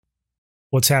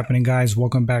What's happening, guys?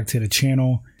 Welcome back to the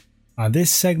channel. This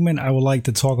segment, I would like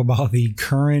to talk about the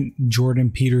current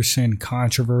Jordan Peterson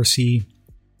controversy,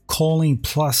 calling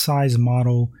plus size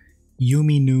model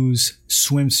Yumi Nu's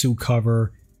swimsuit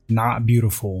cover not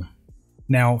beautiful.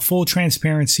 Now, full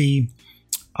transparency,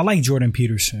 I like Jordan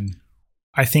Peterson.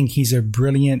 I think he's a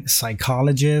brilliant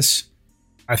psychologist.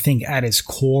 I think at his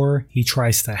core, he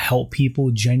tries to help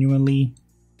people genuinely.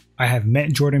 I have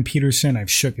met Jordan Peterson.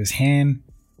 I've shook his hand.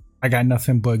 I got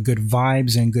nothing but good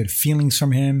vibes and good feelings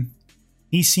from him.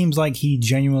 He seems like he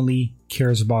genuinely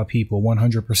cares about people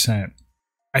 100%.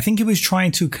 I think he was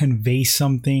trying to convey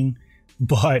something,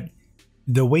 but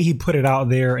the way he put it out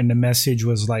there in the message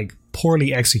was like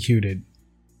poorly executed,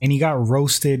 and he got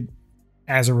roasted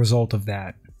as a result of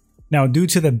that. Now, due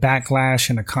to the backlash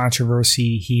and the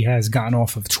controversy he has gotten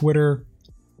off of Twitter,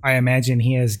 I imagine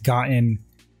he has gotten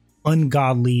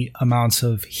ungodly amounts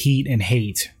of heat and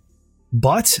hate.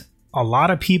 But a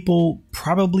lot of people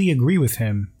probably agree with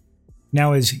him.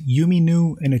 Now, is Yumi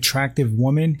Nu an attractive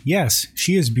woman? Yes,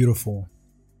 she is beautiful.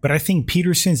 But I think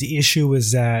Peterson's issue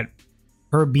is that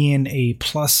her being a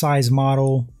plus size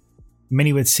model,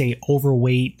 many would say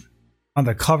overweight, on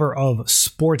the cover of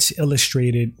Sports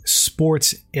Illustrated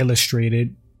swimsuit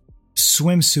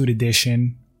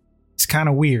edition, it's kind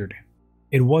of weird.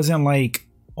 It wasn't like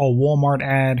a Walmart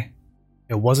ad.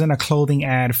 It wasn't a clothing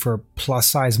ad for plus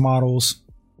size models.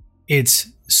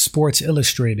 It's Sports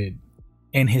Illustrated.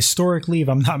 And historically, if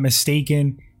I'm not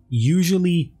mistaken,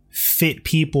 usually fit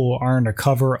people are on the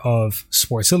cover of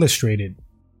Sports Illustrated.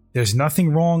 There's nothing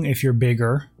wrong if you're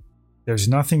bigger. There's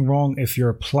nothing wrong if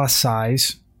you're plus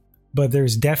size. But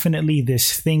there's definitely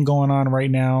this thing going on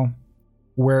right now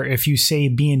where if you say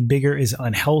being bigger is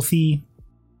unhealthy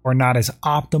or not as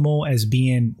optimal as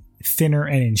being thinner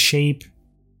and in shape,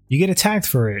 you get attacked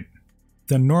for it.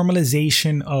 The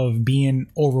normalization of being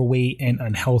overweight and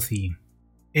unhealthy.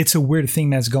 It's a weird thing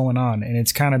that's going on, and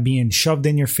it's kind of being shoved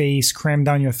in your face, crammed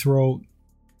down your throat.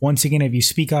 Once again, if you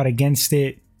speak out against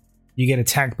it, you get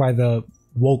attacked by the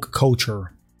woke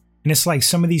culture. And it's like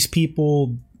some of these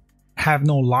people have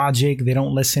no logic. They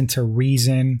don't listen to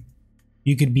reason.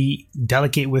 You could be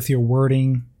delicate with your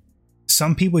wording.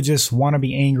 Some people just want to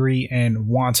be angry and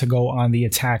want to go on the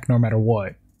attack no matter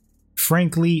what.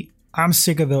 Frankly, I'm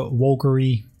sick of the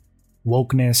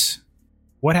wokeness.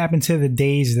 What happened to the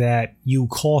days that you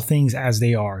call things as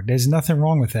they are? There's nothing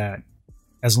wrong with that,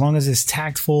 as long as it's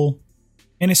tactful,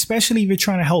 and especially if you're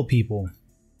trying to help people.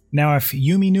 Now, if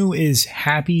Yumi Nu is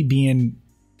happy being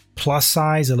plus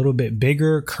size, a little bit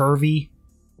bigger, curvy,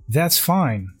 that's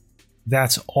fine.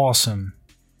 That's awesome.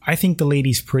 I think the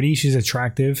lady's pretty, she's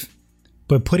attractive,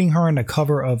 but putting her on the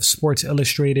cover of Sports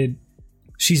Illustrated,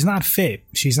 she's not fit.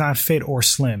 She's not fit or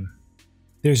slim.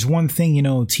 There's one thing,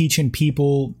 teaching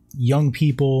people, young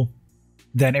people,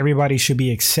 that everybody should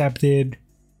be accepted,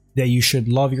 that you should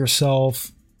love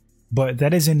yourself, but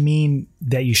that doesn't mean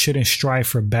that you shouldn't strive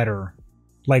for better.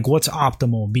 Like, what's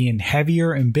optimal? Being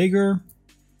heavier and bigger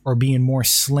or being more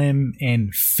slim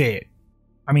and fit?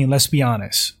 I mean, let's be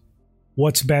honest.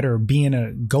 What's better? Being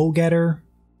a go-getter,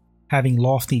 having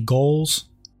lofty goals,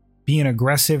 being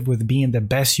aggressive with being the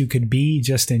best you could be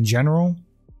just in general,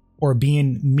 or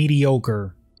being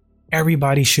mediocre?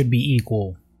 Everybody should be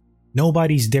equal.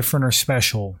 Nobody's different or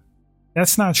special.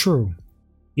 That's not true.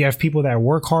 You have people that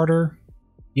work harder.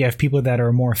 You have people that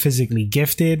are more physically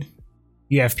gifted.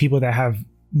 You have people that have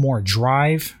more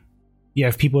drive. You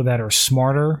have people that are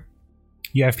smarter.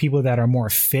 You have people that are more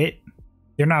fit.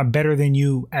 They're not better than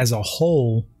you as a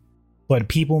whole, but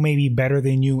people may be better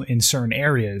than you in certain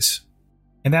areas.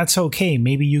 And that's okay.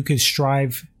 Maybe you could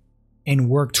strive and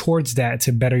work towards that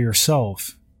to better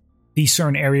yourself. These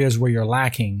certain areas where you're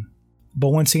lacking. But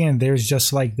once again, there's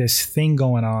just like this thing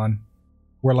going on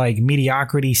where like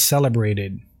mediocrity is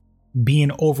celebrated. Being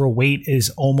overweight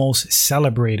is almost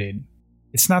celebrated.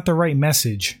 It's not the right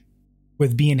message.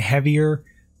 With being heavier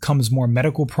comes more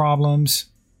medical problems.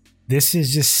 This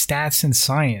is just stats and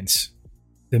science.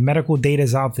 The medical data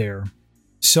is out there.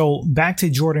 So back to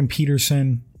Jordan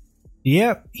Peterson.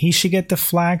 Yep, he should get the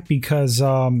flack because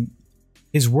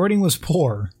his wording was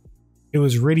poor. It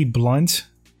was really blunt.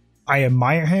 I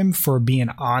admire him for being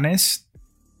honest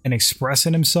and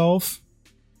expressing himself,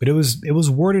 but it was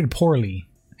worded poorly.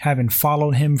 Having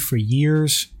followed him for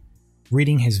years,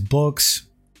 reading his books,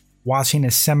 watching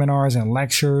his seminars and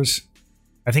lectures,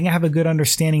 I think I have a good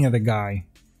understanding of the guy.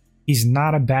 He's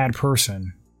not a bad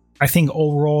person. I think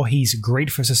overall he's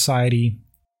great for society.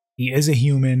 He is a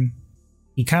human.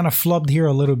 He kind of flubbed here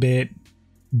a little bit,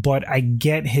 but I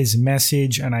get his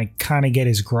message and I kind of get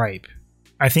his gripe.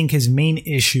 I think his main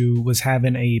issue was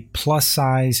having a plus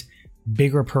size,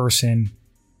 bigger person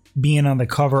being on the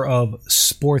cover of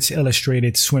Sports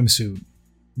Illustrated swimsuit.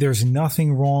 There's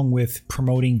nothing wrong with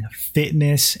promoting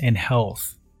fitness and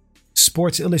health.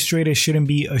 Sports Illustrated shouldn't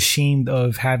be ashamed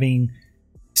of having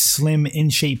slim,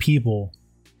 in-shape people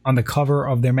on the cover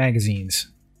of their magazines.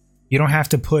 You don't have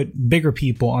to put bigger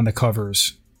people on the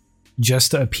covers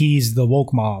just to appease the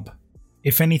woke mob.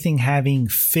 If anything, having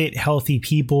fit, healthy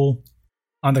people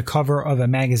on the cover of a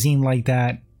magazine like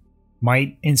that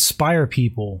might inspire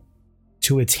people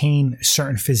to attain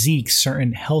certain physiques,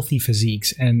 certain healthy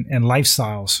physiques and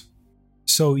lifestyles.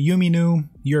 So Yumi Nu,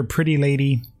 you're a pretty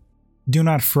lady. Do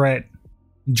not fret.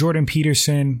 Jordan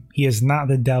Peterson, he is not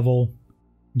the devil.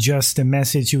 Just the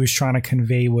message he was trying to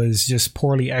convey was just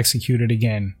poorly executed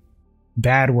again.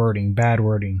 Bad wording, bad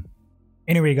wording.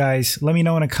 Anyway, guys, let me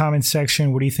know in the comment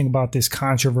section, what do you think about this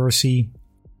controversy?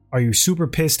 Are you super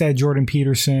pissed at Jordan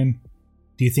Peterson?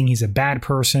 Do you think he's a bad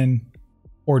person?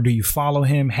 Or do you follow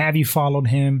him? Have you followed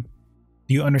him?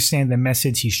 Do you understand the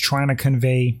message he's trying to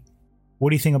convey?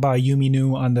 What do you think about Yumi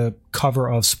Nu on the cover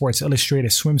of Sports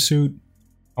Illustrated swimsuit?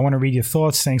 I want to read your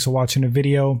thoughts. Thanks for watching the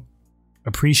video.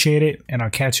 Appreciate it, and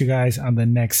I'll catch you guys on the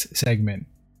next segment.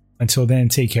 Until then,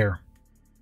 take care.